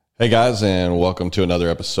Hey guys, and welcome to another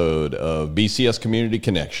episode of BCS Community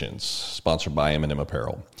Connections, sponsored by M&M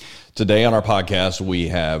Apparel. Today on our podcast, we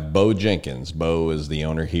have Bo Jenkins. Bo is the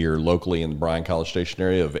owner here locally in the Bryan-College Station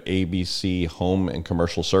area of ABC Home and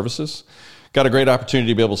Commercial Services. Got a great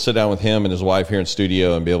opportunity to be able to sit down with him and his wife here in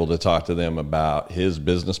studio and be able to talk to them about his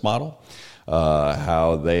business model,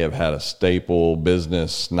 how they have had a staple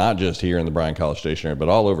business, not just here in the Bryan-College Station area, but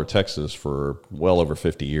all over Texas for well over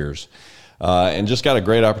 50 years. And just got a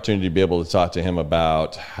great opportunity to be able to talk to him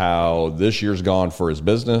about how this year's gone for his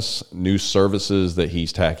business, new services that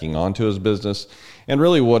he's tacking onto his business, and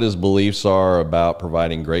really what his beliefs are about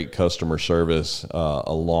providing great customer service,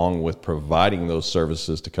 along with providing those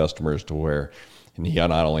services to customers to where he not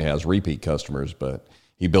only has repeat customers, but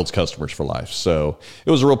he builds customers for life. So it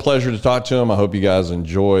was a real pleasure to talk to him. I hope you guys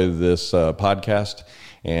enjoy this podcast.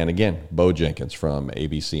 And again, Bo Jenkins from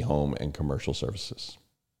ABC Home and Commercial Services.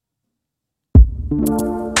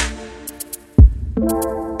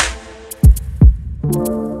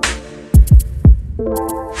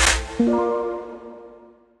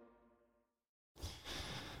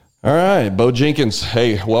 All right, Bo Jenkins.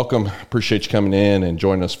 Hey, welcome. Appreciate you coming in and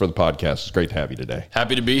joining us for the podcast. It's great to have you today.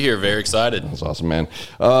 Happy to be here. Very excited. That's awesome, man.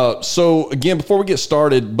 So again, before we get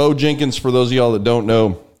started, Bo Jenkins, for those of y'all that don't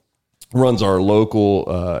know, runs our local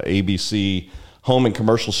ABC Home and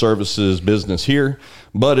Commercial Services business here,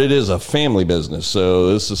 but it is a family business.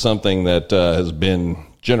 So this is something that has been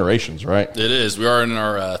generations, right? It is. We are in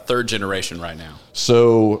our third generation right now.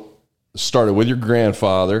 So started with your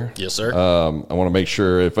grandfather. Yes, sir. I want to make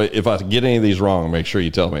sure if I get any of these wrong, make sure you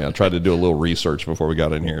tell me. I tried to do a little research before we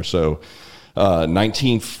got in here. So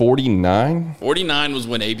 1949. 49 was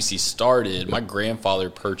when ABC started. My grandfather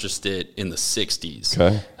purchased it in the 60s.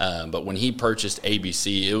 Okay. But when he purchased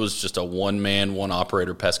ABC, it was just a one-man,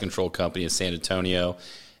 one-operator pest control company in San Antonio.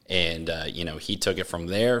 And, he took it from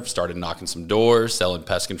there, started knocking some doors, selling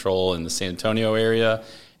pest control in the San Antonio area,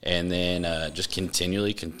 and then just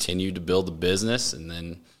continued to build the business. And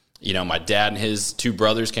then, my dad and his two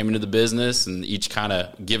brothers came into the business and each kind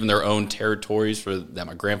of given their own territories for that.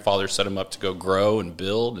 My grandfather set them up to go grow and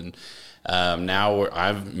build. And now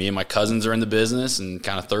me and my cousins are in the business and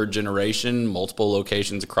kind of third generation, multiple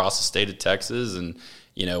locations across the state of Texas, and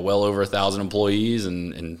well over 1,000 employees,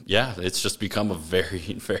 and yeah, it's just become a very,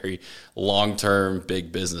 very long-term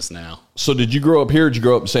big business now. So did you grow up here or did you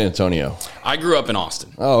grow up in San Antonio? I grew up in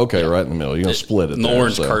Austin. Oh, okay, yeah. Right in the middle. You're going to split it the there.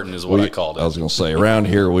 Orange curtain is what I called it. I was going to say, around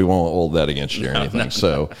here, we won't hold that against you or anything.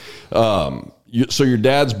 No. So your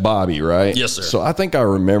dad's Bobby, right? Yes, sir. So I think I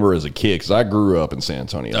remember as a kid, because I grew up in San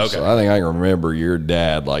Antonio. Okay. So I think I can remember your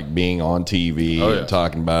dad like being on TV and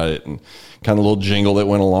talking about it, and kind of a little jingle that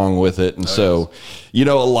went along with it. And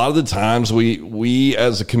a lot of the times we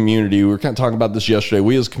as a community, we were kind of talking about this yesterday,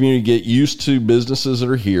 we as a community get used to businesses that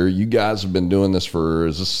are here. You guys have been doing this for,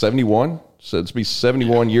 is this 71? So it's be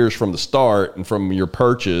 71 years from the start, and from your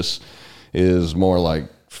purchase is more like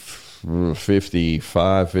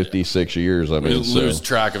 55, 56 years. I mean, we lose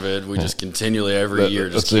track of it. We just continually every year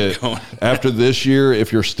just keep going. After this year,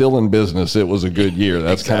 if you're still in business, it was a good year.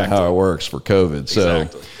 That's kind of how it works for COVID.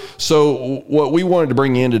 So what we wanted to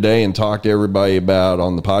bring in today and talk to everybody about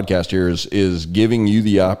on the podcast here is giving you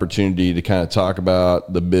the opportunity to kind of talk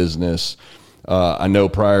about the business. I know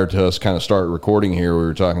prior to us kind of start recording here, we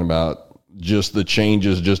were talking about just the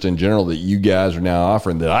changes just in general that you guys are now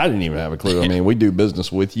offering that I didn't even have a clue. I mean, we do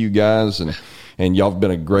business with you guys, and y'all have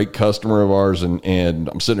been a great customer of ours, and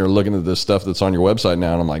I'm sitting there looking at this stuff that's on your website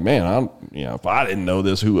now, and I'm like, man, if I didn't know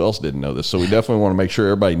this, who else didn't know this? So we definitely want to make sure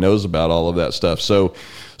everybody knows about all of that stuff. So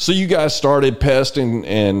you guys started pest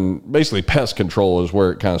and basically pest control is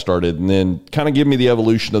where it kind of started, and then kind of give me the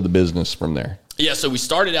evolution of the business from there. Yeah, so we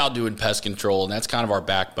started out doing pest control, and that's kind of our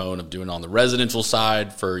backbone of doing on the residential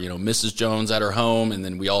side for, Mrs. Jones at her home, and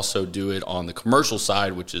then we also do it on the commercial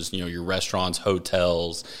side, which is, your restaurants,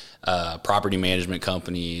 hotels, property management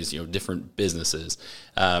companies, different businesses.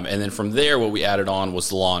 And then from there, what we added on was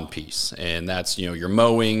the lawn piece, and that's, your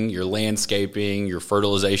mowing, your landscaping, your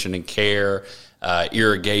fertilization and care,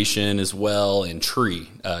 irrigation as well, and tree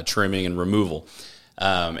trimming and removal.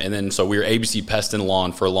 And then, so we were ABC Pest and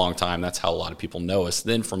Lawn for a long time. That's how a lot of people know us.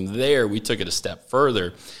 Then from there, we took it a step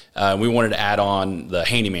further. We wanted to add on the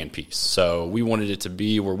handyman piece. So we wanted it to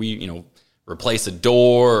be where we, replace a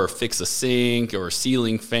door or fix a sink or a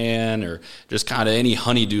ceiling fan or just kind of any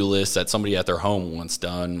honey-do list that somebody at their home wants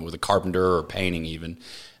done with a carpenter or painting even.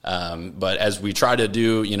 But as we try to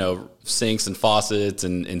do, sinks and faucets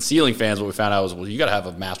and ceiling fans, what we found out was, you got to have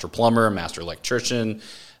a master plumber, a master electrician.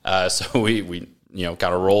 So we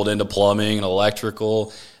kind of rolled into plumbing and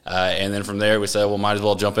electrical. And then from there, we said, well, might as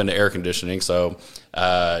well jump into air conditioning. So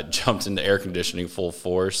jumped into air conditioning full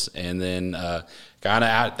force. And then kind of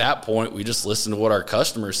at that point, we just listened to what our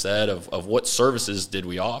customers said of what services did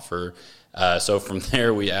we offer. So from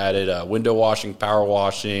there, we added window washing, power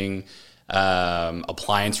washing,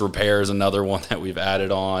 appliance repair is another one that we've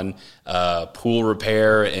added on. Pool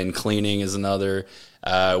repair and cleaning is another.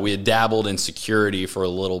 We had dabbled in security for a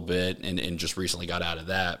little bit and just recently got out of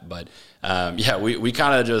that. But we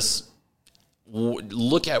kind of just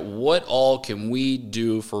look at what all can we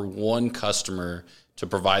do for one customer to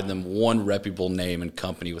provide them one reputable name and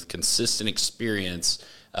company with consistent experience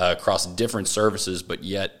across different services, but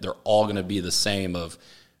yet they're all going to be the same of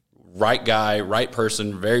right guy, right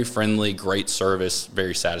person, very friendly, great service,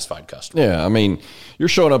 very satisfied customer. Yeah, I mean, you're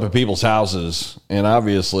showing up at people's houses, and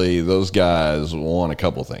obviously those guys want a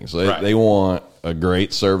couple things. They want a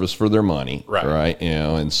great service for their money, right? You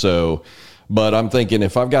know, and so, but I'm thinking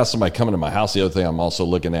if I've got somebody coming to my house, the other thing I'm also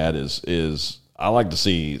looking at is I like to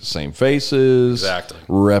see same faces,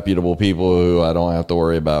 reputable people who I don't have to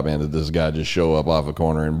worry about, man, did this guy just show up off a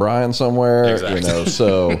corner in Bryan somewhere? You know,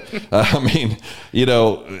 so, I mean, you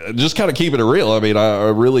know, just kind of keeping it real. I mean, I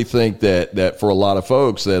really think that for a lot of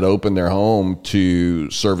folks that open their home to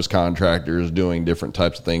service contractors doing different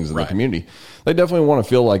types of things in the community, they definitely want to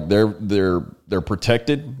feel like they're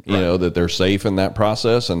protected, you know, that they're safe in that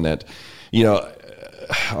process, and that, you know,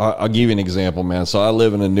 I'll give you an example, man. So I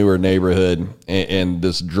live in a newer neighborhood, and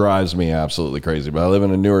this drives me absolutely crazy. But I live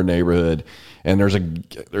in a newer neighborhood, and there's a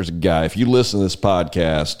guy. If you listen to this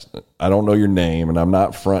podcast, I don't know your name, and I'm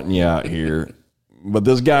not fronting you out here, but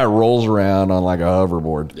this guy rolls around on like a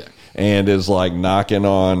hoverboard and is like knocking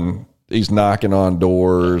on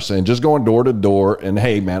doors and just going door to door. And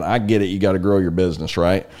hey, man, I get it. You got to grow your business,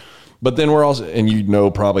 right? But then we're also, and you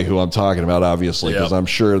know probably who I'm talking about, obviously, because I'm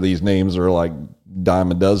sure these names are like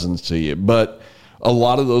dime a dozens to you. But a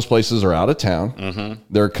lot of those places are out of town.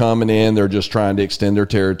 They're coming in. They're just trying to extend their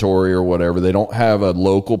territory or whatever. They don't have a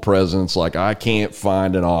local presence. Like, I can't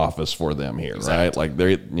find an office for them here, right? Like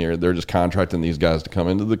they're just contracting these guys to come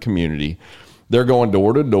into the community. They're going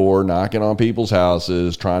door to door, knocking on people's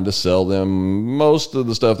houses, trying to sell them. Most of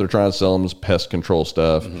the stuff they're trying to sell them is pest control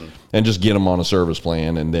stuff, and just get them on a service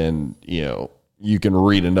plan. And then, you know, you can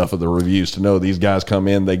read enough of the reviews to know these guys come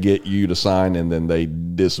in, they get you to sign, and then they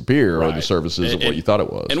disappear, or the service isn't what you thought it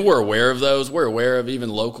was. And we're aware of those. We're aware of even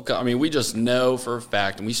local. I mean, we just know for a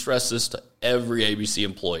fact, and we stress this to every ABC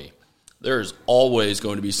employee, there's always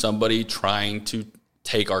going to be somebody trying to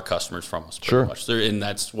take our customers from us. Much. And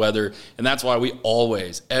that's why we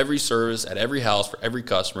always, every service at every house for every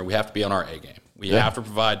customer, we have to be on our A game. We have to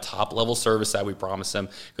provide top level service that we promise them,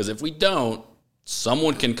 because if we don't,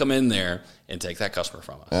 someone can come in there and take that customer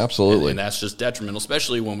from us. Absolutely. And that's just detrimental,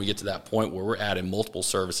 especially when we get to that point where we're adding multiple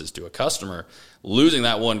services to a customer. Losing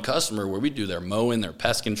that one customer where we do their mowing, their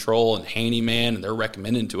pest control, and handyman, and they're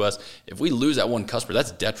recommending to us. If we lose that one customer,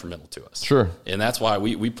 that's detrimental to us. Sure. And that's why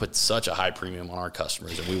we put such a high premium on our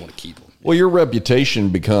customers, and we want to keep them. Well, your reputation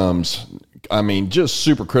becomes, I mean, just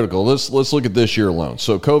super critical. Let's look at this year alone.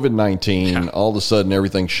 So COVID-19, all of a sudden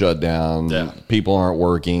everything's shut down. People aren't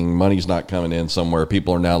working. Money's not coming in somewhere.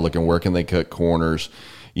 People are now looking, where can they cut corners?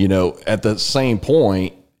 You know, at the same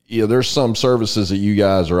point, you know, there's some services that you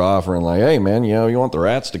guys are offering, like, hey, man, you know, you want the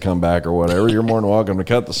rats to come back or whatever, you're more than welcome to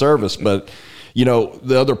cut the service. But, you know,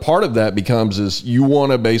 the other part of that becomes is you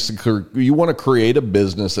want to create a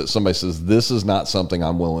business that somebody says, this is not something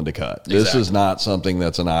I'm willing to cut. This is not something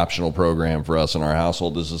that's an optional program for us in our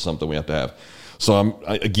household. This is something we have to have. So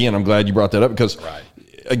I'm glad you brought that up, because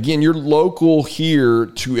again, you're local here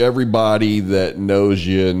to everybody that knows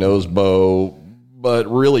you, knows Bo, but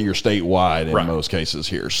really you're statewide in most cases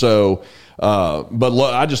here. So,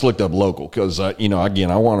 I just looked up local because, you know,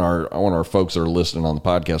 again, I want our folks that are listening on the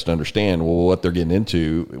podcast to understand, well, what they're getting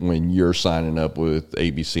into when you're signing up with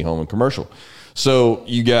ABC Home and Commercial. So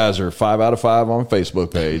you guys are 5 out of 5 on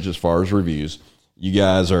Facebook page as far as reviews. You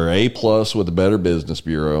guys are A+ with the Better Business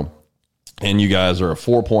Bureau. And you guys are a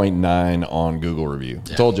 4.9 on Google review.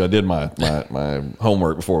 I told you I did my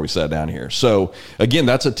homework before we sat down here. So, again,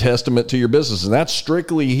 that's a testament to your business, and that's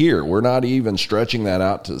strictly here. We're not even stretching that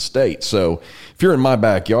out to the state. So, if you're in my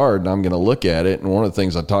backyard and I'm going to look at it, and one of the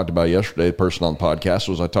things I talked about yesterday, the person on the podcast,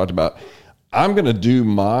 was I talked about I'm going to do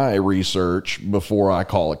my research before I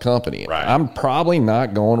call a company. I'm probably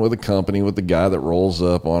not going with a company with the guy that rolls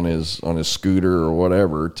up on his scooter or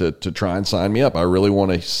whatever to try and sign me up. I really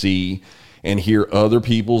want to see and hear other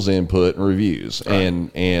people's input and reviews.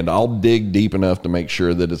 And I'll dig deep enough to make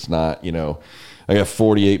sure that it's not, you know, I got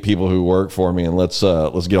 48 people who work for me, and let's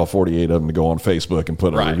get all 48 of them to go on Facebook and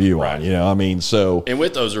put a review on. You know, I mean, so and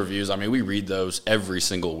with those reviews, I mean, we read those every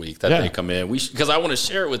single week that they come in. Because I want to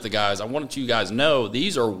share it with the guys. I want you guys to know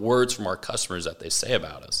these are words from our customers that they say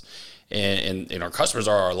about us. And our customers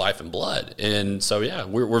are our life and blood. And so, yeah,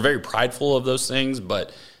 we're very prideful of those things.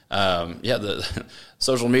 But, the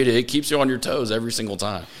social media, it keeps you on your toes every single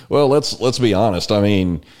time. Well, let's be honest. I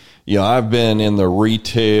mean, you know, I've been in the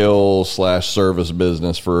retail / service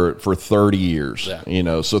business for 30 years, you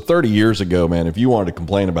know, so 30 years ago, man, if you wanted to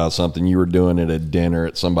complain about something, you were doing it at dinner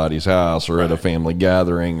at somebody's house or at a family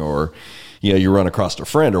gathering, or, you know, you run across a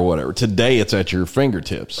friend or whatever. Today, it's at your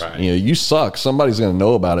fingertips. You know, you suck. Somebody's going to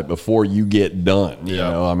know about it before you get done. You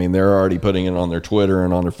know, I mean, they're already putting it on their Twitter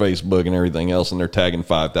and on their Facebook and everything else, and they're tagging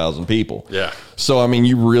 5,000 people. So, I mean,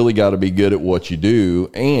 you really got to be good at what you do.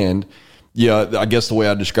 And, yeah, I guess the way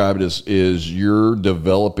I describe it is you're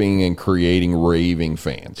developing and creating raving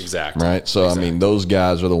fans. Exactly. Right? So, I mean, those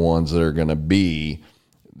guys are the ones that are going to be,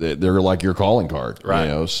 they're like your calling card. You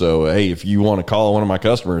know? So, hey, if you want to call one of my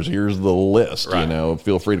customers, here's the list. You know,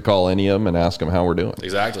 feel free to call any of them and ask them how we're doing.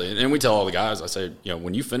 Exactly. And we tell all the guys, I say, you know,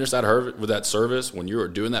 when you finish with that service, when you're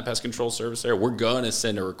doing that pest control service there, we're going to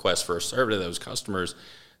send a request for a survey to those customers.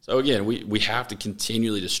 So, again, we have to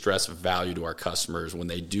continually to stress value to our customers when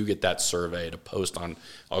they do get that survey to post on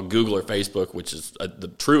Google or Facebook, which is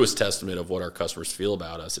the truest testament of what our customers feel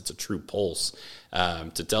about us. It's a true pulse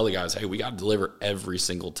to tell the guys, hey, we got to deliver every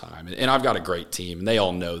single time. And I've got a great team, and they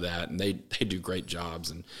all know that, and they do great jobs.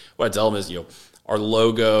 And what I tell them is, you know, our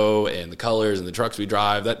logo and the colors and the trucks we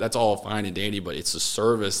drive, that's all fine and dandy, but it's the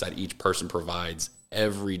service that each person provides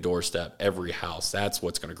every doorstep, every house. That's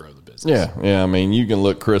what's going to grow the business. Yeah. I mean, you can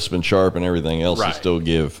look crisp and sharp and everything else and still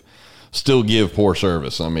give poor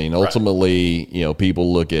service. I mean, ultimately, you know,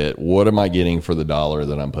 people look at what am I getting for the dollar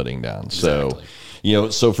that I'm putting down. So, you know,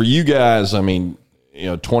 so for you guys, I mean, you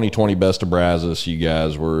know, 2020 Best of Brazos, you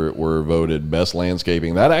guys were voted best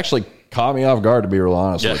landscaping. That actually caught me off guard, to be real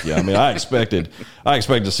honest with you. I mean, I expected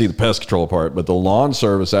to see the pest control part, but the lawn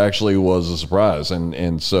service actually was a surprise.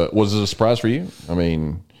 And so, was it a surprise for you? I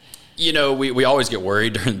mean, you know, we always get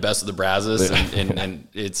worried during the Best of the Brazos, and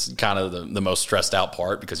it's kind of the most stressed out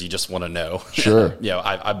part because you just want to know. Sure. You know,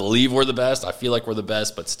 I believe we're the best. I feel like we're the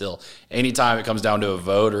best, but still, anytime it comes down to a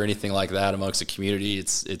vote or anything like that amongst the community,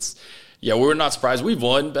 it's. Yeah, we were not surprised. We've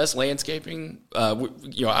won best landscaping.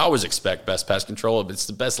 You know, I always expect best pest control, but it's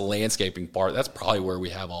the best landscaping part. That's probably where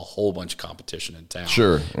we have a whole bunch of competition in town.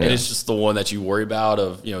 Sure, yeah. And it's just the one that you worry about.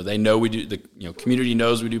 Of, you know, they know we do. The community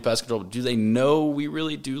knows we do pest control. But do they know we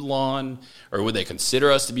really do lawn, or would they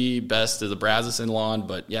consider us to be best as the Brazos in lawn?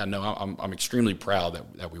 But yeah, no, I'm extremely proud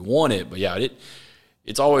that we won it. But yeah,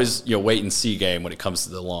 it's always, you know, wait and see game when it comes to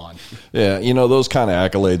the lawn. Yeah, you know, those kind of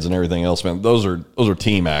accolades and everything else, man, those are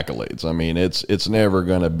team accolades. I mean, it's never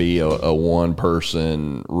going to be a one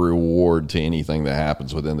person reward to anything that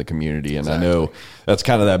happens within the community. And I know that's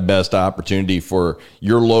kind of that best opportunity for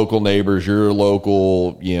your local neighbors, your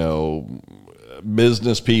local, you know,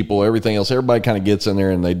 business people, everything else. Everybody kind of gets in there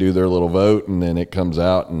and they do their little vote, and then it comes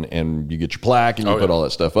out and you get your plaque and you put all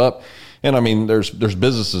that stuff up. And I mean, there's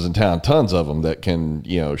businesses in town, tons of them, that can,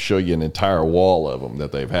 you know, show you an entire wall of them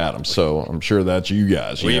that they've had them. So I'm sure that's you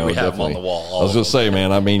guys. We have them on the wall. I was going to say,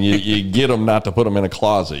 man, I mean, you get them not to put them in a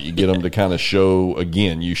closet. You get them to kind of show,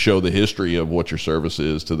 again, you show the history of what your service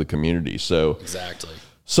is to the community. So exactly.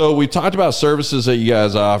 So we talked about services that you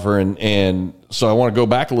guys offer, and so I want to go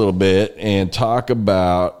back a little bit and talk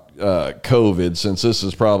about COVID, since this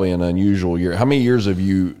is probably an unusual year. How many years have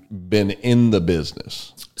you been in the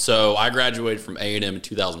business? So I graduated from A&M in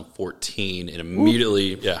 2014 and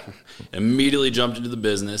immediately jumped into the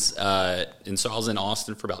business. And so I was in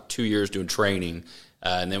Austin for about 2 years doing training.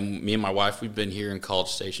 And then me and my wife, we've been here in College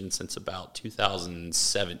Station since about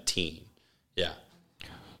 2017. Yeah.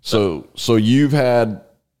 So you've had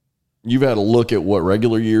a look at what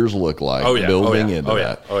regular years look like, building into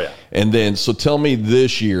that. Oh, yeah. And then, so tell me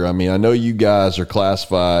this year, I mean, I know you guys are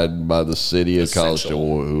classified by the city of College,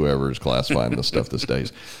 or whoever is classifying the stuff these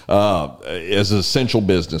days, as essential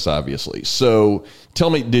business, obviously. So tell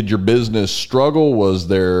me, did your business struggle? Was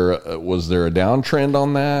there a downtrend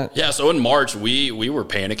on that? Yeah, so in March, we were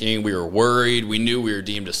panicking. We were worried. We knew we were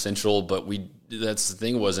deemed essential, but that's the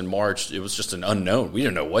thing, was in March, it was just an unknown. We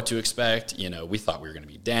didn't know what to expect. You know, we thought we were going to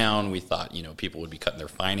be down. We thought, you know, people would be cutting their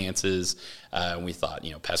finances. We thought,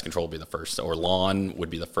 you know, pest control would be the first, or lawn would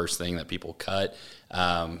be the first thing that people cut.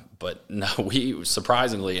 But no, we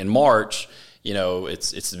surprisingly in March,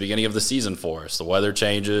 it's the beginning of the season for us. The weather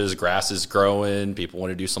changes, grass is growing, people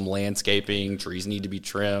want to do some landscaping, trees need to be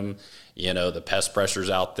trimmed, the pest pressure's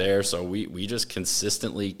out there. So we just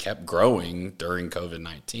consistently kept growing during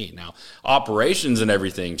COVID-19. Now, operations and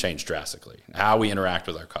everything changed drastically. How we interact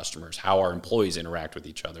with our customers, how our employees interact with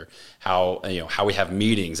each other, how we have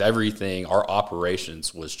meetings, everything, our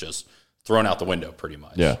operations was just thrown out the window pretty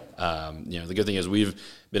much. Yeah. The good thing is we've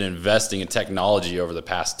been investing in technology over the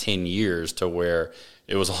past 10 years to where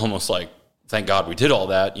it was almost like, thank God we did all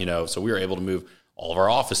that, so we were able to move all of our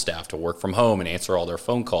office staff to work from home and answer all their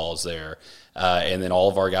phone calls there. And then all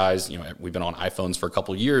of our guys, we've been on iPhones for a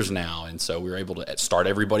couple of years now. And so we were able to start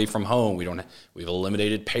everybody from home. We've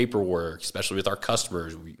eliminated paperwork, especially with our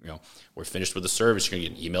customers. We're finished with the service. You're going to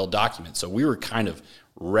get an email document. So we were kind of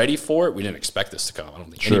ready for it. We didn't expect this to come. I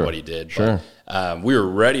don't think anybody did. Sure. But we were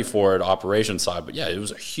ready for it, operations side. But yeah, it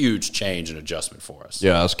was a huge change and adjustment for us.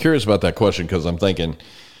 Yeah, I was curious about that question because I'm thinking,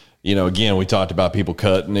 again, we talked about people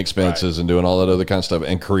cutting expenses and doing all that other kind of stuff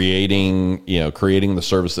and creating the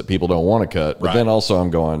service that people don't want to cut. But then also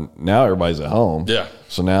I'm going, now everybody's at home. Yeah.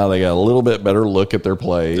 So now they got a little bit better look at their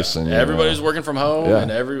place. Yeah. And everybody's working from home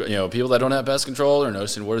and people that don't have pest control are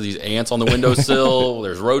noticing, what are these ants on the windowsill?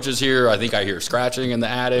 There's roaches here. I think I hear scratching in the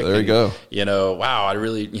attic. There you go. Wow, I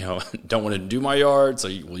really, don't want to do my yard. So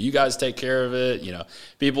will you guys take care of it?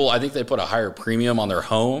 People, I think they put a higher premium on their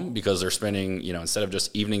home because they're spending, instead of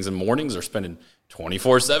just evenings and mornings, they're spending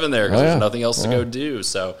 24/7 there because there's nothing else to go do.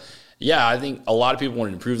 So yeah, I think a lot of people want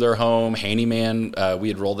to improve their home. Handyman, we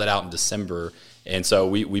had rolled that out in December. And so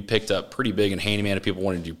we picked up pretty big in Handyman and people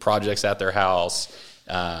wanted to do projects at their house.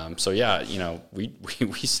 So yeah, we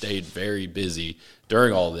stayed very busy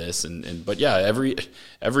during all this. But yeah,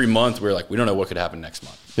 every month we're like, we don't know what could happen next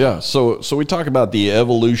month. Yeah. So we talk about the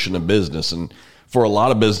evolution of business, and for a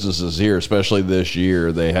lot of businesses here, especially this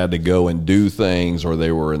year, they had to go and do things, or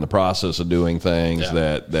they were in the process of doing things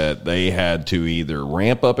that they had to either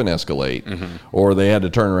ramp up and escalate, or they had to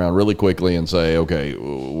turn around really quickly and say, okay,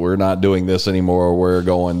 we're not doing this anymore. We're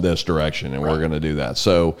going this direction, and we're going to do that.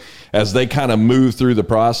 So as they kind of move through the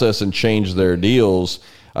process and change their deals,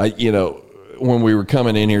 when we were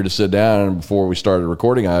coming in here to sit down and before we started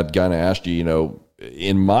recording, I'd kind of asked you,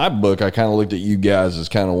 in my book, I kind of looked at you guys as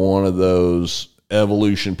kind of one of those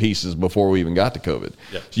evolution pieces before we even got to COVID.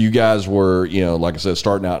 Yep. So you guys were, like I said,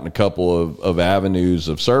 starting out in a couple of avenues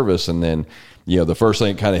of service. And then, the first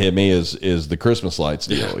thing that kind of hit me is the Christmas lights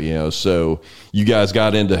deal, so you guys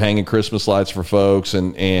got into hanging Christmas lights for folks.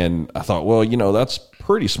 And I thought, well, that's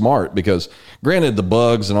pretty smart because granted the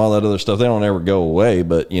bugs and all that other stuff, they don't ever go away,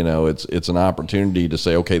 but it's an opportunity to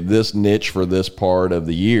say, okay, this niche for this part of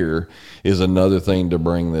the year is another thing to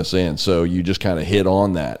bring this in. So you just kind of hit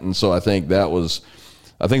on that. And so I think that was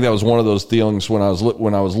one of those things when I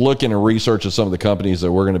was looking and researching some of the companies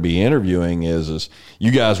that we're going to be interviewing is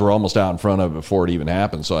you guys were almost out in front of it before it even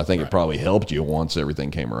happened. So I think it probably helped you once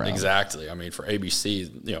everything came around. Exactly. I mean, for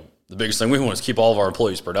ABC, the biggest thing we want is keep all of our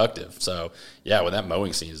employees productive. So yeah, when that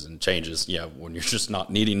mowing season changes, when you're just not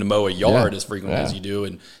needing to mow a yard as frequently as you do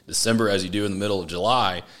in December, as you do in the middle of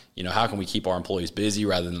July, how can we keep our employees busy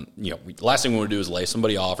rather than, the last thing we want to do is lay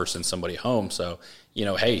somebody off or send somebody home. So,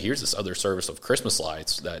 hey, here's this other service of Christmas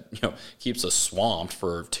lights that, keeps us swamped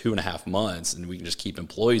for 2.5 months, and we can just keep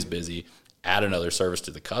employees busy, add another service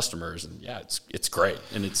to the customers. And yeah, it's great.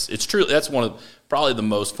 And it's truly, that's one of probably the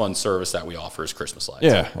most fun service that we offer is Christmas lights.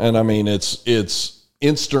 Yeah. And I mean, it's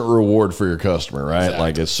instant reward for your customer, right? Exactly.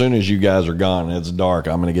 Like as soon as you guys are gone and it's dark,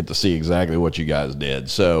 I'm going to get to see exactly what you guys did.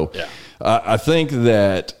 So I think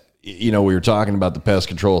that, we were talking about the pest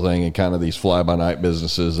control thing and kind of these fly-by-night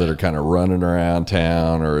businesses that are kind of running around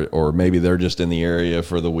town, or maybe they're just in the area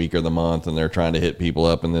for the week or the month and they're trying to hit people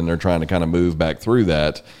up and then they're trying to kind of move back through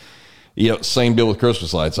that. Same deal with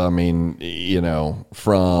Christmas lights. I mean,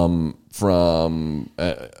 from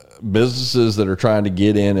businesses that are trying to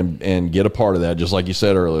get in and get a part of that, just like you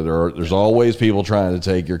said earlier, there's always people trying to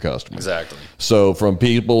take your customer. Exactly. So from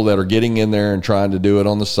people that are getting in there and trying to do it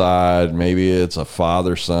on the side, maybe it's a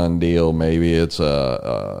father-son deal, maybe it's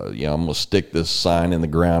I'm going to stick this sign in the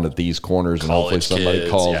ground at these corners and hopefully somebody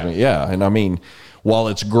calls me. Yeah, and I mean, while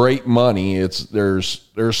it's great money, there's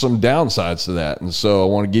some downsides to that. And so I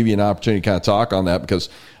want to give you an opportunity to kind of talk on that because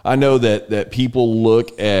I know that people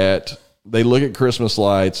look at Christmas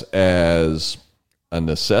lights as a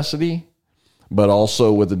necessity, but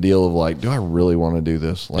also with the deal of like, do I really want to do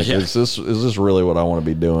this? Like, is this really what I want to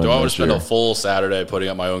be doing? Do I want to spend a full Saturday putting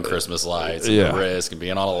up my own Christmas lights and the risk and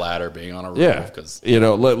being on a ladder, being on a roof? Yeah, because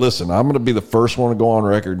listen, I'm going to be the first one to go on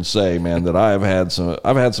record and say, man, that I've had some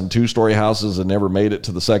 2-story houses that never made it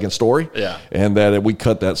to the second story. Yeah, and that we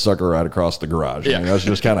cut that sucker right across the garage. I mean, that's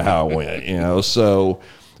just kind of how it went. So.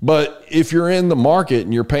 But if you're in the market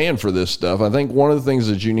and you're paying for this stuff, I think one of the things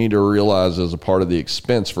that you need to realize as a part of the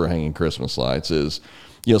expense for hanging Christmas lights is,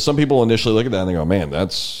 some people initially look at that and they go, man,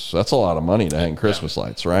 that's a lot of money to hang Christmas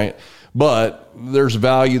lights, right? But there's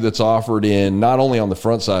value that's offered in not only on the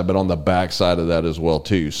front side, but on the back side of that as well,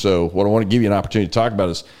 too. So what I want to give you an opportunity to talk about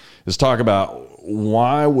is talk about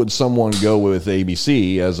why would someone go with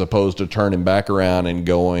ABC as opposed to turning back around and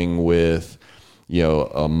going with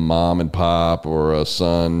a mom and pop or a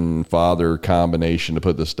son father combination to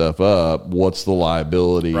put this stuff up. What's the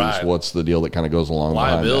liabilities? Right. What's the deal that kind of goes along?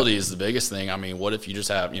 Liability is the biggest thing. I mean, what if you just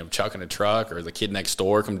have Chuck in a truck or the kid next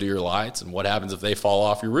door come do your lights, and what happens if they fall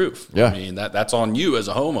off your roof? Yeah, I mean that's on you as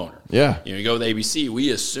a homeowner. Yeah, you go with ABC, we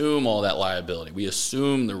assume all that liability, we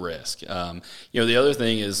assume the risk. The other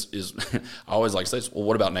thing is I always like to say, well,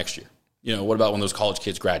 what about next year? What about when those college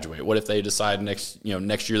kids graduate? What if they decide next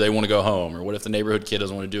year they want to go home? Or what if the neighborhood kid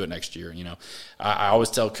doesn't want to do it next year? I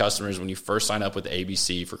always tell customers when you first sign up with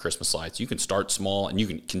ABC for Christmas lights, you can start small and you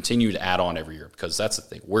can continue to add on every year, because that's the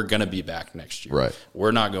thing. We're going to be back next year. Right.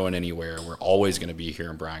 We're not going anywhere. We're always going to be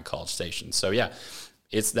here in Bryan-College Station. So, yeah,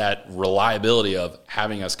 it's that reliability of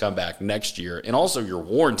having us come back next year. And also your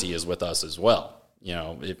warranty is with us as well.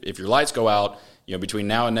 If your lights go out, between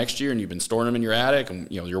now and next year, and you've been storing them in your attic,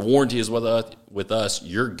 and your warranty is with us,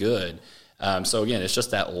 you're good. So again, it's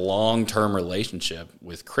just that long-term relationship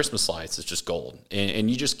with Christmas lights. It's just gold,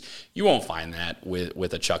 and you won't find that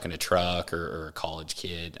with a Chuck in a truck or a college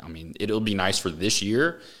kid. I mean, it'll be nice for this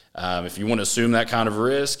year. If you want to assume that kind of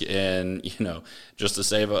risk, and just to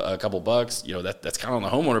save a couple bucks, that's kind of on the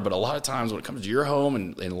homeowner. But a lot of times when it comes to your home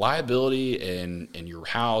and liability and your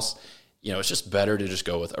house, it's just better to just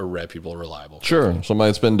go with a reputable, reliable company. Sure. Somebody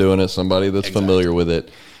that's been doing it, somebody that's familiar with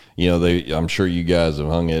it. I'm sure you guys have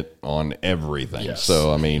hung it on everything. Yes.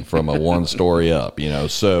 So, I mean, from a 1-story up,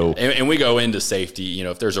 so. And we go into safety,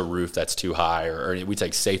 if there's a roof that's too high, or we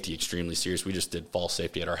take safety extremely serious. We just did fall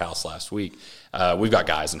safety at our house last week. We've got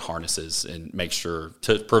guys in harnesses and make sure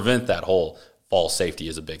to prevent that whole fall safety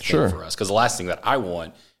is a big thing for us. Because the last thing that I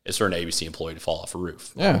want is for an ABC employee to fall off a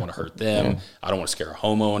roof. I don't want to hurt them. I don't want to scare a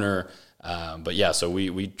homeowner. So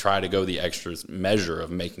we try to go the extra measure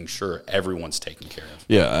of making sure everyone's taken care of.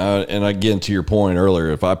 Yeah, and again, to your point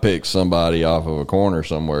earlier, if I pick somebody off of a corner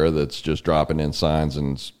somewhere that's just dropping in signs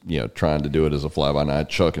and trying to do it as a fly-by-night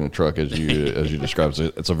Chuck in a truck, as you described,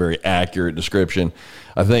 it's a very accurate description.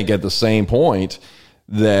 I think at the same point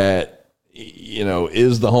that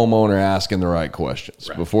is the homeowner asking the right questions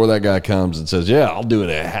before that guy comes and says, yeah, I'll do it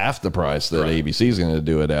at half the price that ABC is going to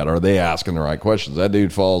do it at? Are they asking the right questions? That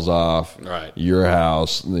dude falls off your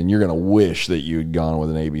house, then you're going to wish that you had gone with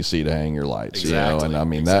an ABC to hang your lights. Exactly. And I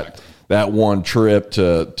mean, that one trip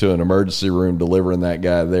to an emergency room delivering that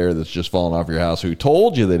guy there that's just fallen off your house who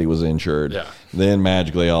told you that he was insured, then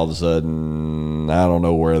magically all of a sudden, I don't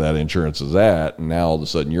know where that insurance is at, and now all of a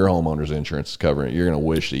sudden your homeowner's insurance is covering it. You're going to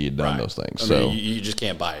wish that you'd done those things. I mean, you just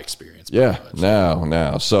can't buy experience.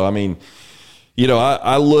 No. So, I mean,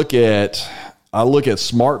 I look at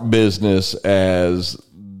smart business as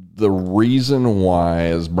the reason why,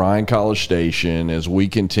 as Bryan-College Station, as we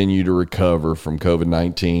continue to recover from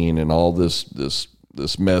COVID-19 and all this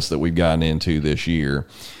mess that we've gotten into this year,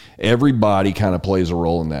 everybody kind of plays a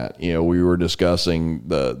role in that. We were discussing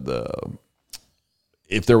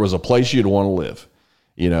if there was a place you'd want to live,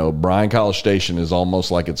 Bryan-College Station is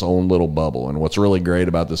almost like its own little bubble. And what's really great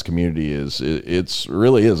about this community is it's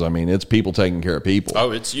really is. I mean, it's people taking care of people.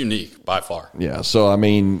 Oh, it's unique by far. Yeah. So, I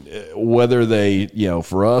mean, whether they,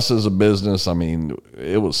 for us as a business, I mean,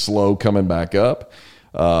 it was slow coming back up.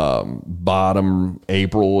 Bottom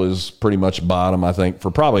April is pretty much bottom, I think,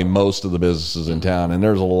 for probably most of the businesses in town. And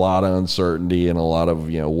there's a lot of uncertainty and a lot of,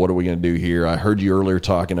 what are we going to do here? I heard you earlier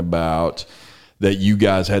talking about that you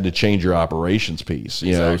guys had to change your operations piece,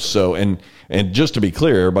 So, and just to be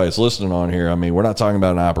clear, everybody that's listening on here, I mean, we're not talking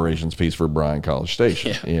about an operations piece for Bryan-College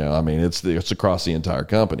Station. Yeah. I mean, it's across the entire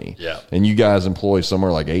company. Yeah. And you guys employ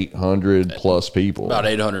somewhere like 800 plus people. About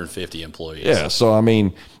 850 employees. Yeah. So, I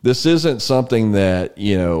mean, this isn't something that,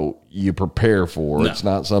 you prepare for. No. It's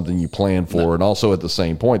not something you plan for. And also at the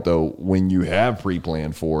same point, though, when you have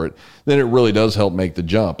pre-planned for it, then it really does help make the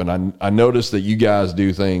jump. And I noticed that you guys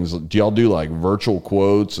do things. Do y'all do like virtual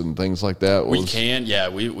quotes and things like that? We can. Yeah,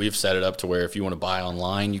 we've set it up to where if you want to buy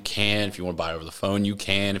online, you can. If you want to buy over the phone, you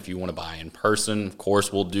can. If you want to buy in person, of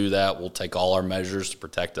course, we'll do that. We'll take all our measures to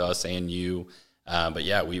protect us and you. But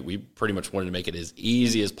yeah, we pretty much wanted to make it as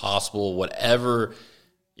easy as possible, whatever,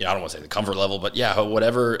 I don't want to say the comfort level, but yeah,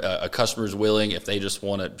 whatever a customer is willing, if they just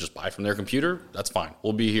want to just buy from their computer, that's fine.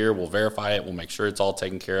 We'll be here. We'll verify it. We'll make sure it's all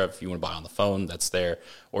taken care of. If you want to buy on the phone, that's there.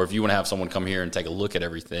 Or if you want to have someone come here and take a look at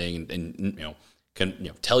everything and can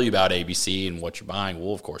tell you about ABC and what you're buying,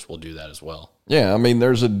 we'll do that as well. Yeah. I mean,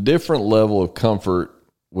 there's a different level of comfort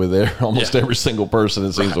with almost every single person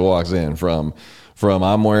that seems to walks in from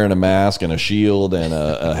I'm wearing a mask and a shield and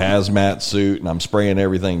a hazmat suit and I'm spraying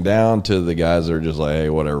everything down to the guys that are just like, hey,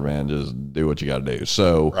 whatever, man, just do what you got to do.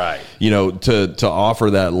 So, to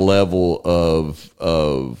offer that level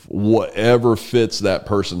of whatever fits that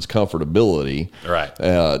person's comfortability,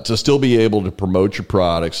 to still be able to promote your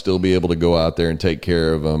product, still be able to go out there and take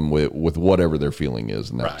care of them with whatever their feeling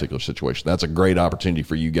is in that particular situation. That's a great opportunity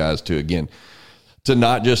for you guys to, again, to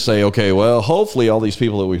not just say, okay, well, hopefully all these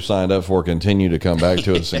people that we've signed up for continue to come back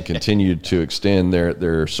to us and continue to extend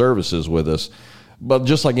their services with us. But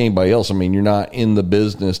just like anybody else, I mean, you're not in the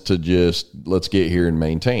business to just let's get here and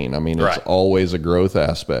maintain. I mean, it's always a growth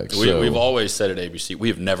aspect. We've always said at ABC, we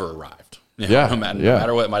have never arrived. No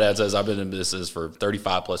matter what my dad says, I've been in business for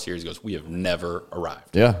 35 plus years. He goes, we have never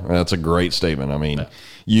arrived. Yeah, that's a great statement. I mean,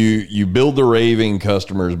 you build the raving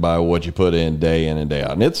customers by what you put in and day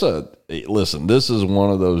out. And listen, this is one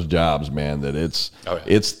of those jobs, man, that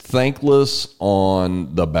it's thankless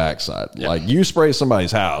on the backside. Yeah. Like you spray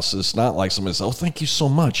somebody's house, it's not like somebody says, oh, thank you so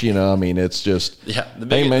much. I mean, it's just, the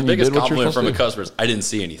biggest compliment from a customer is I didn't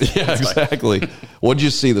see anything. Yeah, exactly. What did you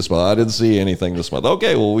see this month? I didn't see anything this month.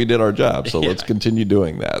 Okay, well, we did our job. So let's continue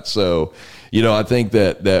doing that. So, I think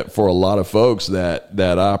that for a lot of folks that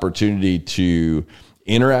opportunity to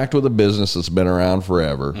interact with a business that's been around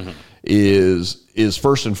forever is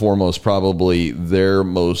first and foremost probably their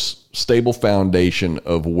most stable foundation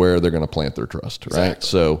of where they're going to plant their trust, right? Exactly.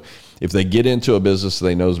 So if they get into a business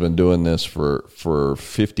they know has been doing this for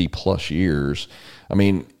 50 plus years, I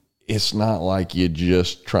mean, it's not like you're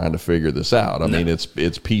just trying to figure this out. I mean, it's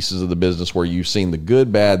pieces of the business where you've seen the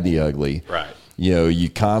good, bad, the ugly. Right. You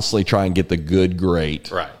constantly try and get the good great.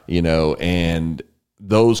 Right. And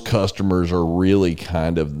those customers are really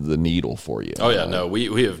kind of the needle for you. Oh, yeah. No,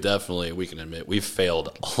 we have definitely, we can admit, we've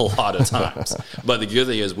failed a lot of times. But the good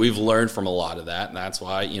thing is we've learned from a lot of that. And that's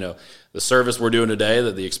why, the service we're doing today,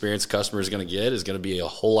 that the experience the customer is going to get is going to be a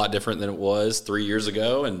whole lot different than it was 3 years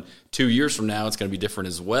ago. And 2 years from now, it's going to be different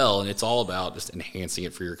as well. And it's all about just enhancing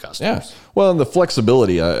it for your customers. Yeah. Well, and the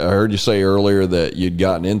flexibility, I heard you say earlier that you'd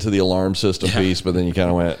gotten into the alarm system piece, but then you kind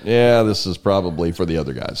of went, this is probably for the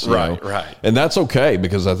other guys. Right. And that's okay,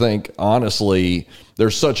 because I think, honestly,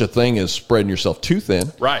 there's such a thing as spreading yourself too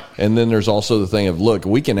thin. Right. And then there's also the thing of, look,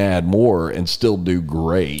 we can add more and still do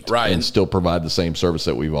great. Right. And still provide the same service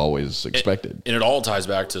that we've always expected. And it all ties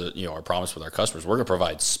back to, our promise with our customers. We're going to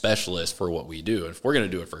provide specialists for what we do. And if we're going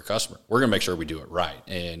to do it for a customer, we're going to make sure we do it right.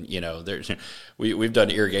 And, we've done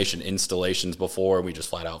irrigation installations before, and we just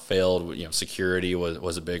flat out failed. Security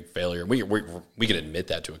was a big failure. We can admit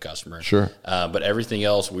that to a customer. Sure. But everything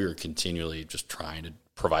else, we were continually just trying to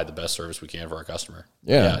provide the best service we can for our customer.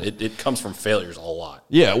 Yeah. It comes from failures a lot.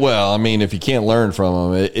 Yeah. Well, I mean, if you can't learn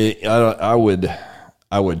from them,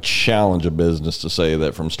 I would challenge a business to say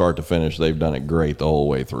that from start to finish, they've done it great the whole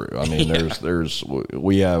way through. I mean,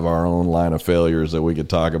 we have our own line of failures that we could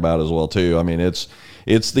talk about as well too. I mean,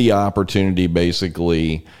 it's the opportunity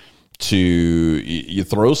basically to you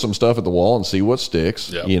throw some stuff at the wall and see what sticks,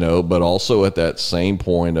 but also at that same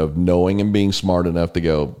point of knowing and being smart enough to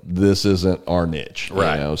go, this isn't our niche,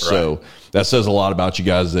 right? So that says a lot about you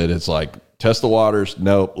guys, that it's like, test the waters.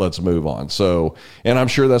 Nope. Let's move on. So, and I'm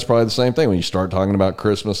sure that's probably the same thing when you start talking about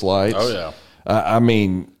Christmas lights. Oh yeah. I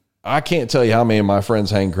mean, I can't tell you how many of my friends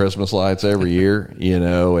hang Christmas lights every year,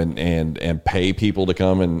 and pay people to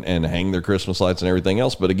come and hang their Christmas lights and everything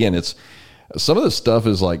else. But again, some of this stuff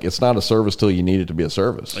is like, it's not a service till you need it to be a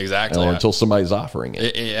service. Exactly. Or until somebody's offering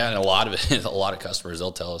it. And a lot of it, a lot of customers,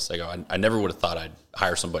 they'll tell us, they go, I never would have thought I'd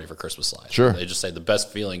hire somebody for Christmas lights. Sure. They just say the best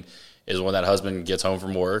feeling is when that husband gets home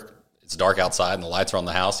from work, it's dark outside and the lights are on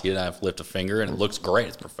the house, he didn't have to lift a finger, and it looks great.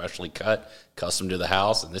 It's professionally cut, custom to the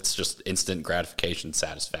house, and it's just instant gratification,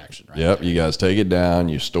 satisfaction. Right Yep, there. you guys take it down,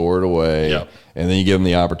 you store it away, Yep. and then you give them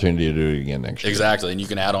the opportunity to do it again next year. Exactly, and you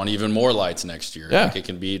can add on even more lights next year. Yeah. Like it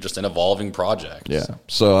can be just an evolving project. Yeah,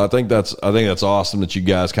 so I think that's awesome that you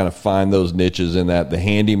guys kind of find those niches in that. The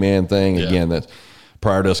handyman thing, again, that's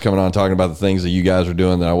prior to us coming on and talking about the things that you guys are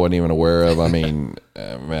doing that I wasn't even aware of. I mean,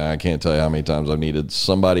 man, I can't tell you how many times I've needed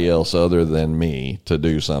somebody else other than me to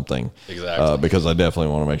do something. Exactly. Because I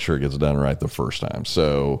definitely want to make sure it gets done right the first time.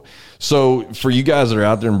 So for you guys that are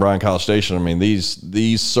out there in Bryan College Station, I mean,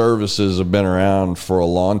 these services have been around for a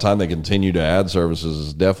long time. They continue to add services.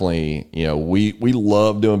 It's definitely, we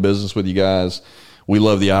love doing business with you guys. We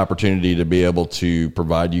love the opportunity to be able to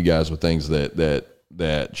provide you guys with things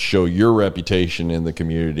that show your reputation in the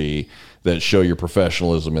community, that show your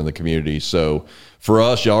professionalism in the community. So for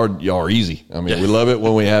us, y'all are easy. I mean, we love it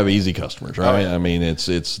when we have easy customers, right? I mean, it's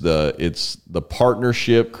the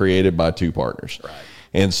partnership created by two partners. Right.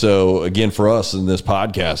 And so again, for us in this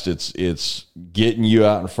podcast, it's getting you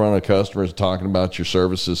out in front of customers, talking about your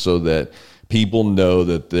services so that people know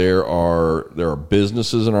that there are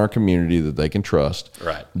businesses in our community that they can trust.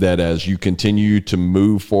 Right. That as you continue to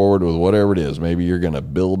move forward with whatever it is, maybe you're going to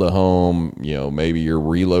build a home, maybe you're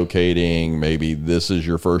relocating, maybe this is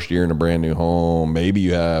your first year in a brand new home, maybe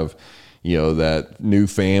you have, that new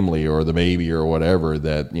family or the baby or whatever,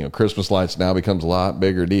 that, Christmas lights now becomes a lot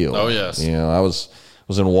bigger deal. Oh, yes. I was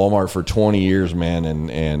in Walmart for 20 years, man,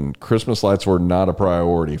 and Christmas lights were not a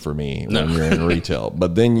priority for me when you're in retail.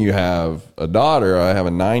 But then you have a daughter. I have a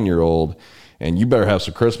 9-year-old, and you better have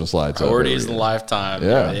some Christmas lights. Priorities in a lifetime.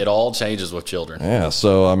 Yeah. It all changes with children. Yeah,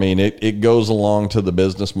 so, I mean, it goes along to the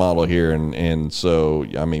business model here. And so,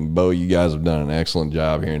 I mean, Bo, you guys have done an excellent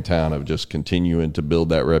job here in town of just continuing to build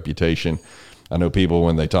that reputation. I know people,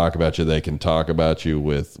 when they talk about you, they can talk about you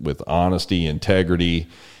with honesty, integrity,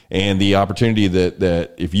 and the opportunity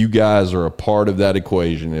that if you guys are a part of that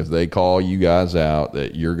equation, if they call you guys out,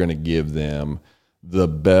 that you're going to give them the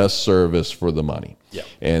best service for the money. Yeah.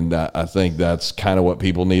 And I think that's kind of what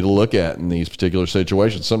people need to look at in these particular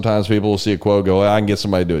situations. Sometimes people will see a quote, go, I can get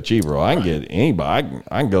somebody to do it cheaper. Well, I can get anybody.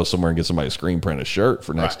 I can go somewhere and get somebody to screen print a shirt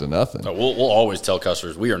for next to nothing. So we'll always tell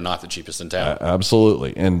customers we are not the cheapest in town.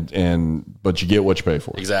 Absolutely. But you get what you pay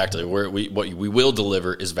for. Exactly. What we will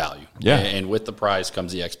deliver is value. Yeah. And with the price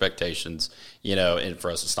comes the expectations, and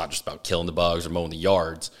for us, it's not just about killing the bugs or mowing the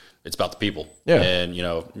yards. It's about the people. Yeah. And,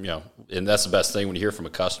 and that's the best thing when you hear from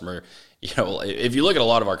a customer. If you look at a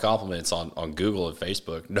lot of our compliments on Google and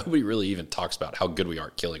Facebook, nobody really even talks about how good we are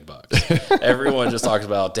at killing bugs. Everyone just talks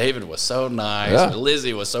about David was so nice. Yeah.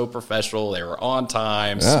 Lizzie was so professional. They were on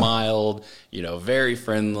time, smiled, very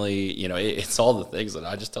friendly. It's all the things that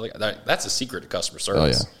I just tell you. That's a secret to customer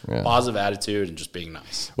service. Oh, yeah. Positive attitude and just being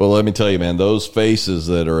nice. Well, let me tell you, man, those faces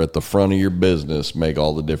that are at the front of your business make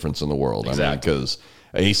all the difference in the world. Exactly. I mean, because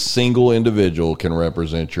a single individual can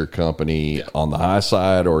represent your company on the high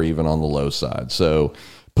side or even on the low side. So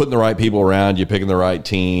putting the right people around you, picking the right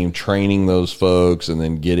team, training those folks, and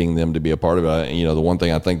then getting them to be a part of it. The one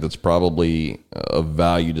thing I think that's probably of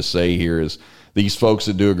value to say here is these folks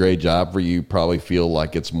that do a great job for you probably feel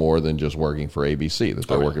like it's more than just working for ABC, that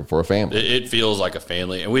they're working for a family. It feels like a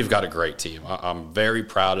family, and we've got a great team. I'm very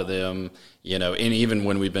proud of them. And even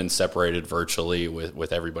when we've been separated virtually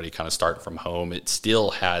with everybody kind of starting from home, it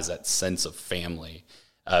still has that sense of family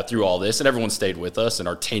through all this. And everyone stayed with us, and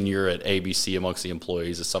our tenure at ABC amongst the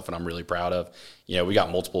employees is something I'm really proud of. We got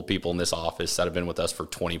multiple people in this office that have been with us for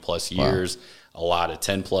 20 plus years, a lot of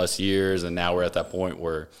 10 plus years, and now we're at that point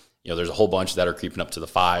where there's a whole bunch that are creeping up to the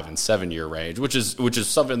 5 and 7 year range, which is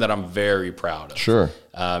something that I'm very proud of. Sure.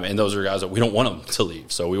 And those are guys that we don't want them to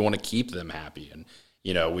leave, so we want to keep them happy. And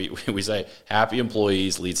we say happy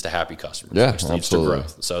employees leads to happy customers, which leads to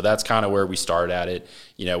growth. So that's kind of where we start at it.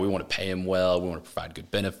 We want to pay them well. We want to provide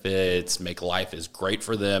good benefits, make life as great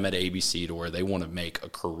for them at ABC to where they want to make a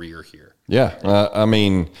career here. Yeah. I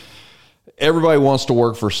mean, everybody wants to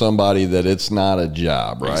work for somebody that it's not a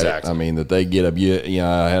job, right? Exactly. I mean, that they get up.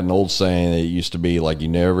 I had an old saying that it used to be like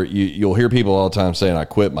you'll hear people all the time saying, I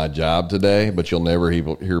quit my job today, but you'll never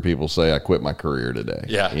hear people say, I quit my career today.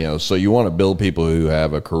 Yeah. So you want to build people who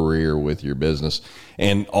have a career with your business,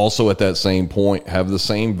 and also at that same point have the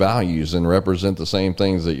same values and represent the same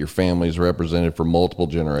things that your family's represented for multiple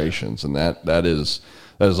generations. And that is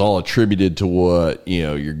all attributed to what,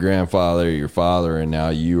 your grandfather, your father, and now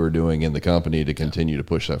you are doing in the company to continue to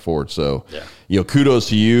push that forward. So, kudos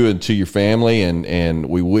to you and to your family. And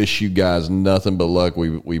we wish you guys nothing but luck.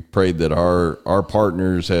 We prayed that our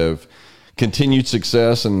partners have continued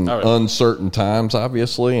success in uncertain times,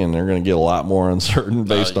 obviously, and they're going to get a lot more uncertain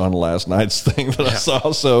based on last night's thing that I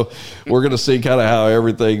saw. So we're going to see kind of how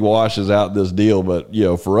everything washes out this deal. But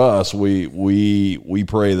for us, we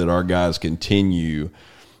pray that our guys continue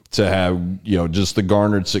to have just the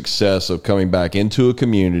garnered success of coming back into a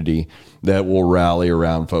community that will rally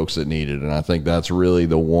around folks that need it. And I think that's really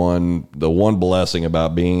the one blessing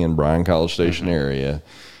about being in Bryan College Station area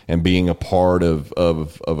and being a part of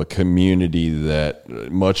a community that,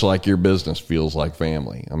 much like your business, feels like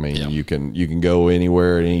family. I mean, you can go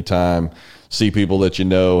anywhere at any time, see people that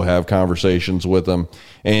have conversations with them,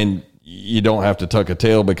 and you don't have to tuck a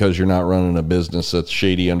tail because you're not running a business that's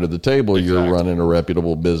shady under the table. Exactly. You're running a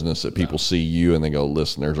reputable business that people see you and they go,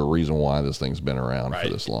 listen, there's a reason why this thing's been around for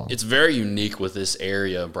this long. It's very unique with this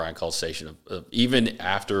area of Bryan College Station. Even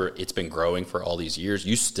after it's been growing for all these years,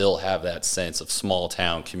 you still have that sense of small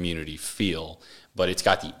town community feel, but it's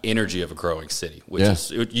got the energy of a growing city, which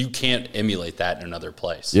is, you can't emulate that in another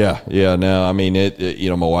place. Yeah. No, I mean,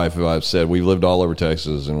 my wife and I've said we've lived all over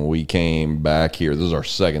Texas and we came back here. This is our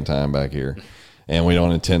second time back here, and we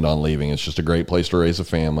don't intend on leaving. It's just a great place to raise a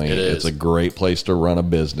family. It's a great place to run a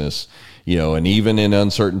business, and even in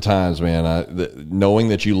uncertain times, man, knowing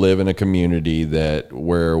that you live in a community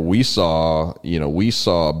where we saw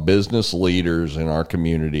business leaders in our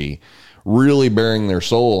community really bearing their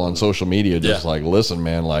soul on social media, just like, listen,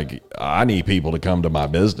 man, like, I need people to come to my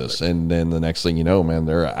business. And then the next thing you know, man,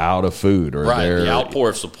 they're out of food, or the outpour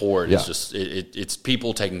of support is just, it's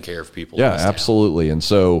people taking care of people. Yeah, absolutely. And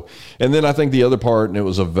so, and then I think the other part, and it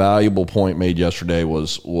was a valuable point made yesterday,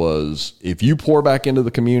 was if you pour back into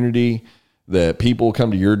the community, that people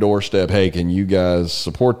come to your doorstep, hey, can you guys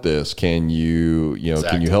support this? Can you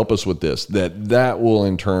can you help us with this? That will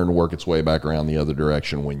in turn work its way back around the other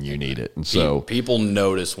direction when you need it. And so people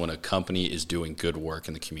notice when a company is doing good work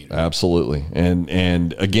in the community. Absolutely.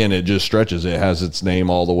 And again, it just stretches. It has its name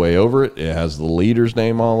all the way over it. It has the leader's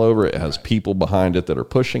name all over it. It has people behind it that are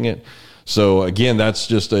pushing it. So again, that's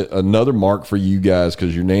just another mark for you guys,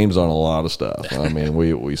 because your name's on a lot of stuff. I mean,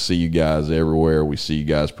 we see you guys everywhere. We see you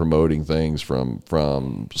guys promoting things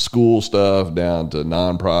from school stuff down to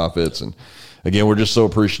nonprofits. And again, we're just so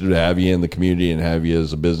appreciative to have you in the community and have you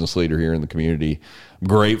as a business leader here in the community. I'm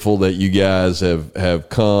grateful that you guys have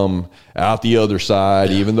come out the other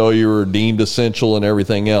side, even though you were deemed essential and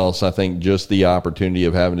everything else. I think just the opportunity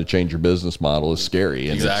of having to change your business model is scary.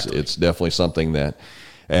 And it's definitely something that,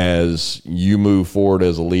 as you move forward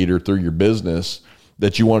as a leader through your business,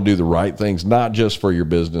 that you want to do the right things, not just for your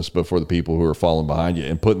business, but for the people who are falling behind you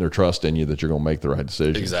and putting their trust in you that you're going to make the right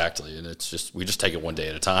decision. Exactly. And we just take it one day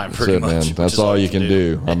at a time, pretty much. Man. That's all you can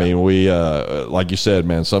do. I mean, we, like you said,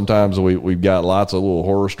 man, sometimes we've got lots of little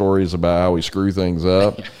horror stories about how we screw things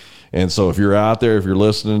up. And so if you're out there, if you're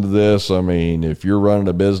listening to this, I mean, if you're running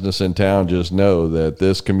a business in town, just know that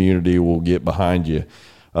this community will get behind you.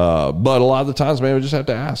 But a lot of the times, man, we just have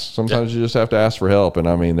to ask. Sometimes you just have to ask for help. And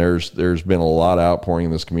I mean, there's been a lot of outpouring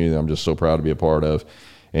in this community that I'm just so proud to be a part of.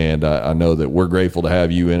 And I know that we're grateful to have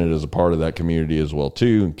you in it as a part of that community as well,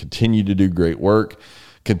 too, and continue to do great work.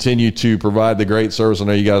 Continue to provide the great service. I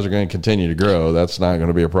know you guys are going to continue to grow. That's not going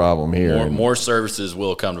to be a problem here. More services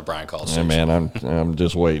will come to Bryan College Station. Yeah, man, I'm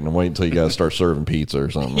just waiting. I'm waiting until you guys start serving pizza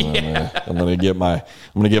or something. I'm going to get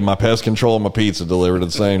my pest control and my pizza delivered at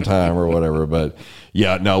the same time or whatever. But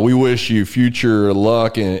yeah, no, we wish you future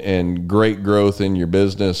luck and great growth in your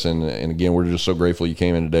business. And again, we're just so grateful you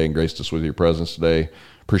came in today and graced us with your presence today.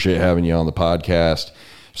 Appreciate having you on the podcast.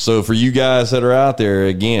 So for you guys that are out there,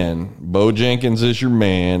 again, Bo Jenkins is your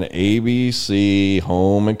man, ABC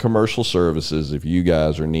Home and Commercial Services. If you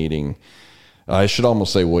guys are needing, I should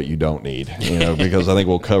almost say what you don't need, because I think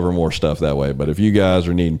we'll cover more stuff that way. But if you guys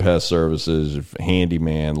are needing pest services,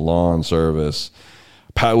 handyman, lawn service,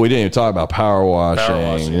 we didn't even talk about power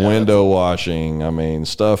washing, window washing. I mean,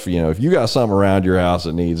 stuff, if you got something around your house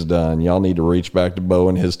that needs done, y'all need to reach back to Bo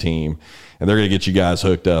and his team. And they're going to get you guys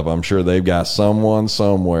hooked up. I'm sure they've got someone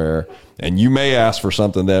somewhere. And you may ask for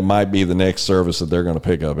something that might be the next service that they're going to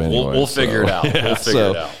pick up anyway. We'll figure it out. We'll figure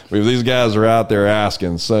it out. If these guys are out there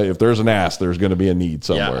asking, so if there's an ask, there's going to be a need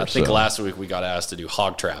somewhere. Yeah, I think last week we got asked to do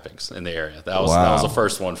hog trappings in the area. That was the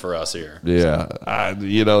first one for us here. Yeah.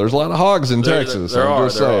 There's a lot of hogs in Texas. There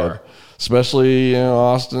are. Especially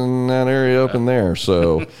Austin, that area up in there.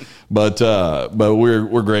 So, But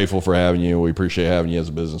we're grateful for having you. We appreciate having you as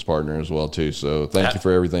a business partner as well too. So thank you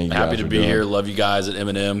for everything. Happy to be here. Love you guys at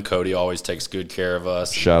M&M. Cody always takes good care of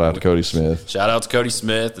us. Shout out to Cody Smith. Shout out to Cody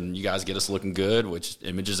Smith, and you guys get us looking good, which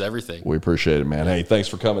images everything. We appreciate it, man. Hey, thanks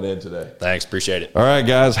for coming in today. Thanks, appreciate it. All right,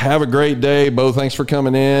 guys, have a great day. Bo, thanks for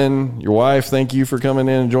coming in. Your wife, thank you for coming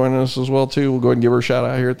in and joining us as well too. We'll go ahead and give her a shout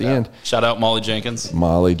out here at the end. Shout out Molly Jenkins.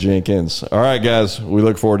 Molly Jenkins. All right, guys, we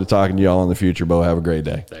look forward to talking to y'all in the future. Bo, have a great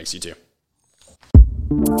day. Thanks, you too.